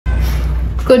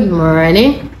Good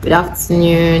morning, good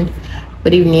afternoon,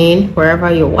 good evening,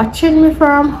 wherever you're watching me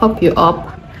from. Hope you're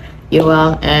up, you're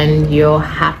well, and you're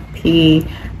happy.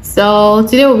 So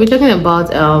today we'll be talking about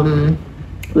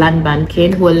land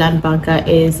banking, who a land banker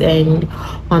is, and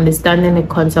understanding the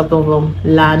concept of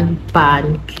land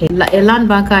banking. A land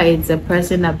banker is a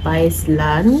person that buys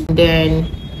land, then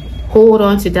hold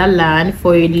on to that land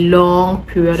for a long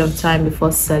period of time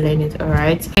before selling it. All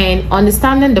right, and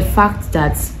understanding the fact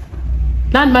that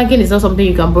land banking is not something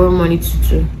you can borrow money to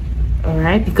do, all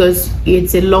right, because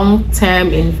it's a long-term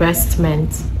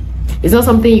investment. It's not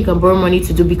something you can borrow money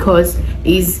to do because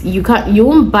you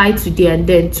won't buy today and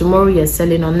then tomorrow you're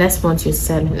selling, or next month you're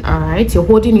selling. All right, you're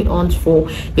holding it on for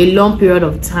a long period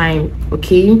of time.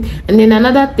 Okay, and then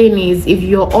another thing is, if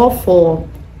you're all for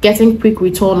getting quick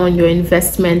return on your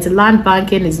investment, land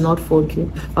banking is not for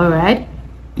you. All right,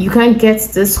 you can't get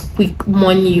this quick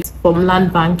money from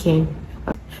land banking.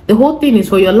 The whole thing is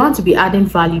for your land to be adding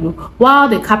value while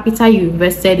the capital you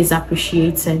invested is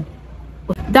appreciating.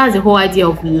 That's the whole idea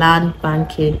of land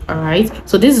banking. All right,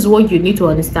 so this is what you need to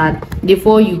understand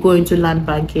before you go into land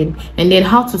banking, and then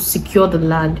how to secure the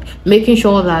land, making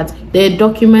sure that the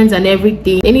documents and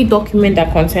everything, any document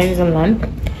that contains the land,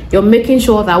 you're making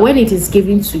sure that when it is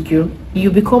given to you, you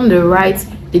become the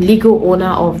legal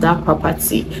owner of that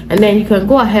property. And then you can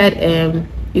go ahead and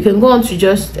you can go on to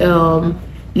just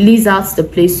lease out the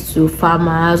place to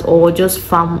farmers, or just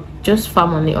farm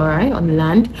on it, all right, on the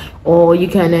land. Or you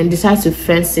can then decide to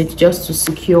fence it just to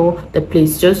secure the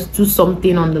place, just do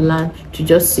something on the land to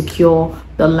just secure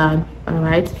the land. All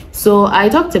right, so I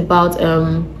talked about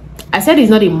I said it's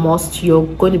not a must you're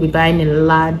going to be buying in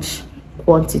large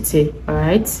quantity. All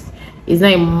right, it's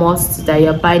not a must that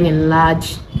you're buying in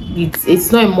large.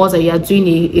 It's not a must that you're doing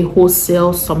a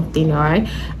wholesale something. All right,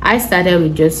 I started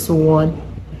with just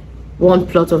one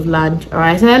plot of land. All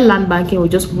right, I started land banking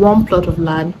with just one plot of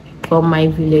land from my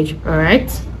village. All right,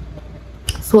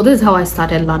 so this is how I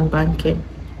started land banking.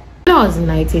 When I was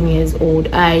 19 years old,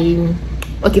 I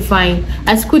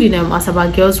schooled in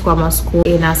Asaba Girls Grammar School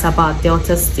in Asaba,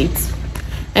 Delta State.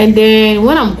 And then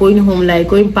when I'm going home, like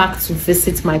going back to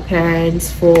visit my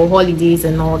parents for holidays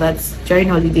and all that, during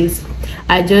holidays,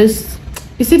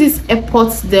 you see this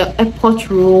airport, the airport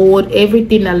road,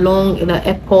 everything along the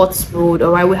airport road.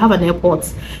 All right, we have an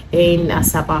airport in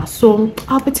Asaba, so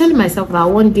I'll be telling myself that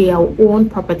one day I'll own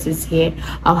properties here,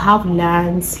 I'll have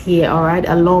lands here, all right,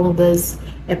 along this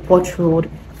airport road.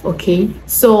 Okay,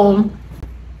 so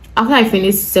after I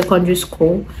finished secondary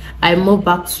school, I moved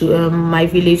back to my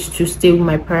village to stay with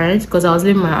my parents, because I was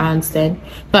living with my aunts then.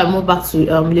 So I moved back to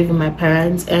live with my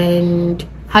parents. And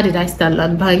how did I start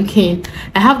land banking?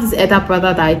 I have this elder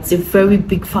brother that is a very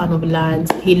big fan of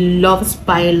land. He loves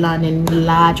buying land in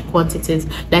large quantities.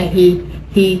 Like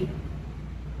he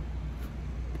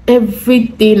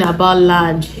everything about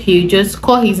land, he just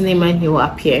call his name and he will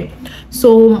appear.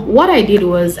 So what I did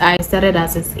was I started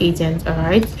as his agent. All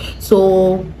right,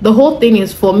 so the whole thing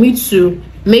is for me to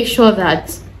make sure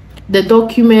that the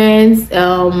documents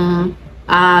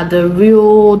are the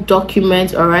real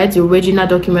document, all right, the original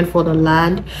document for the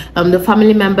land. The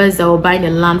family members that were buying the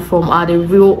land from are the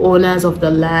real owners of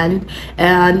the land,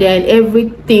 and then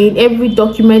every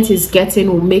document he's getting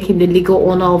will make him the legal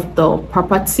owner of the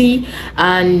property,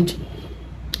 and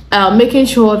making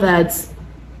sure that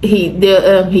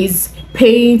he's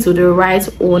paying to the right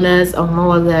owners and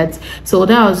all of that. So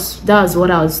that was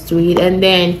what I was doing, and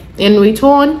then in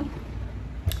return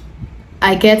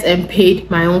I get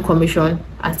paid my own commission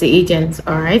as the agent.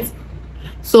 All right,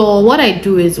 so what I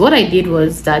did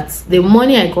was that the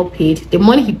money I got paid, the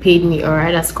money he paid me, all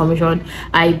right, as commission,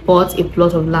 I bought a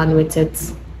plot of land with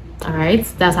it. All right,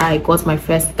 that's how I got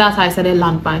that's how I started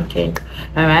land banking.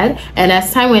 All right, and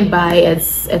as time went by,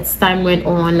 as time went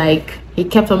on, like he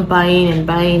kept on buying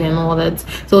and all that.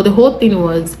 So the whole thing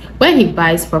was, when he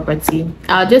buys property,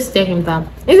 I'll just tell him that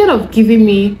instead of giving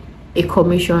me a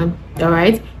commission, all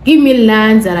right, give me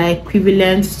lands that are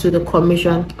equivalent to the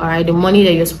commission, all right, the money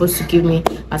that you're supposed to give me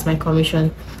as my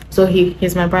commission. So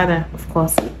he's my brother, of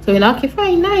course, so you're like, okay,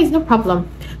 fine, nice, no problem.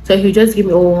 So he'll just give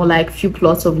me like few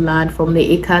plots of land from the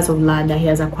acres of land that he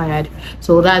has acquired.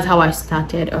 So that's how I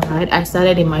started. All right, I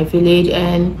started in my village,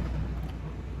 and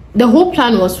the whole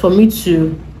plan was for me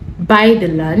to buy the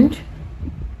land,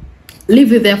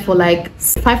 live it there for like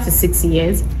 5 to 6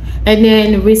 years, and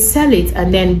then resell it,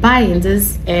 and then buy in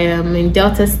this in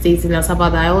Delta State in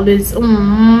Asaba.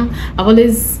 I've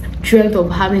always dreamt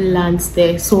of having lands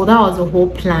there. So that was the whole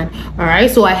plan. All right,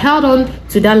 so I held on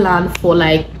to that land for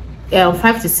like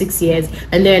 5 to 6 years,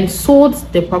 and then sold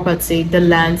the property, the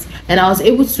lands, and I was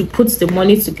able to put the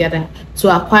money together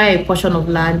to acquire a portion of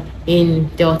land in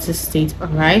Delta State. All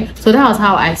right, so that was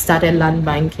how I started land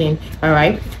banking. All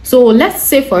right, so let's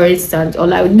say, for instance, or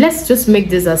like, let's just make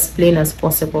this as plain as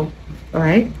possible. All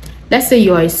right, let's say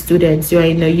you are a student, you're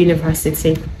in a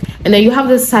university, and then you have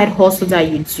this side hustle that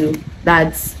you do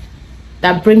that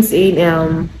brings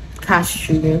in cash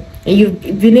to you, and you've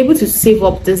been able to save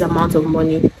up this amount of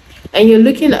money, and you're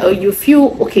looking at, you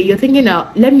feel okay, you're thinking,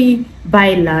 now let me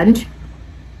buy land.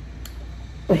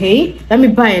 Okay, let me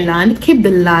buy land, keep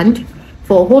the land,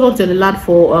 for hold on to the land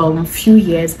for few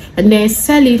years, and then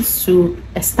sell it to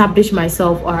establish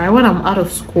myself. All right, when I'm out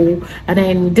of school, and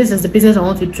then this is the business I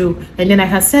want to do, and then I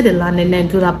can sell the land and then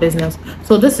do that business.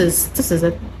 So this is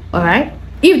it. All right,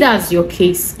 if that's your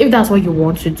case, if that's what you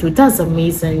want to do, that's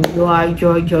amazing. You're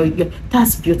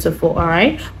that's beautiful. All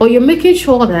right, but you're making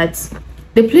sure that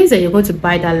the place that you're going to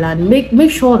buy that land,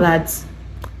 make sure that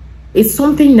it's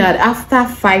something that after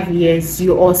 5 years,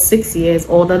 or 6 years,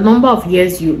 or the number of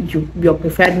years your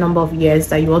preferred number of years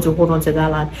that you want to hold on to that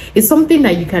land, it's something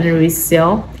that you can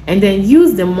resell and then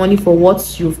use the money for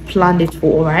what you've planned it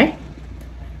for. All right,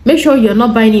 make sure you're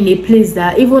not buying in a place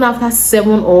that even after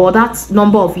 7 or that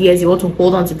number of years you want to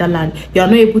hold on to that land, you are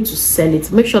not able to sell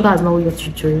it. Make sure that's not what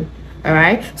you're doing. All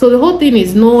right, so the whole thing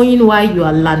is knowing why you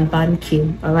are land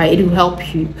banking. All right, it will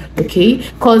help you. Okay,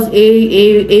 because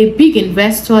a big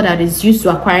investor that is used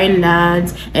to acquiring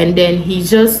lands, and then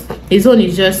his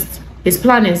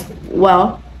plan is,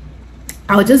 well,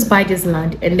 I'll just buy this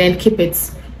land and then keep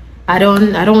it. I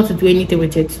don't want to do anything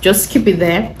with it. Just keep it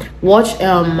there. Watch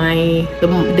the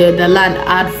land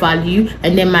add value,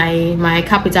 and then my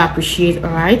capital appreciate. All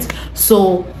right,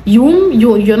 so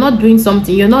you're not doing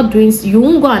something. You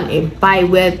won't go and buy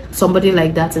where somebody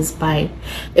like that is buying.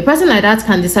 A person like that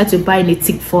can decide to buy in a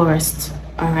thick forest.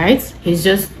 All right, he's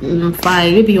just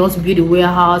fine. Maybe he wants to build a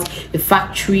warehouse, a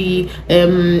factory,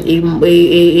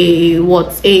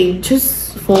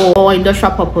 just for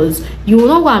industrial purpose. You will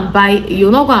not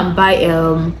go and buy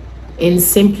in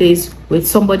same place with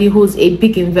somebody who's a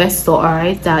big investor. All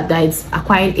right, that is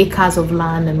acquiring acres of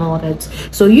land and all that.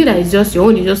 So you that is just, your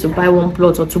own is just to buy 1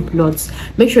 plot or 2 plots.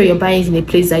 Make sure you're buying in a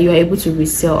place that you are able to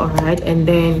resell. All right, and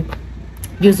then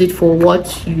use it for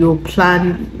what you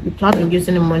plan on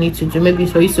using the money to do. Maybe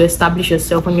for you to establish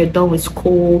yourself when you're done with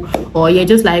school, or you're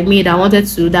just like me that wanted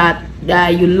to that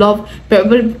you love, but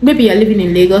maybe you're living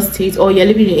in Lagos State, or you're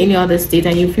living in any other state,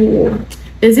 and you feel, oh,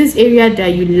 there's this area that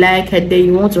you like, and then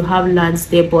you want to have lands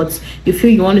there, but you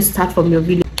feel you want to start from your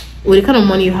village. With the kind of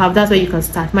money you have, that's where you can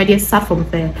start. My dear, start from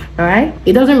there. All right,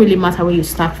 it doesn't really matter where you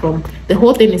start from. The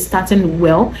whole thing is starting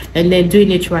well and then doing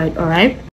it right. All right.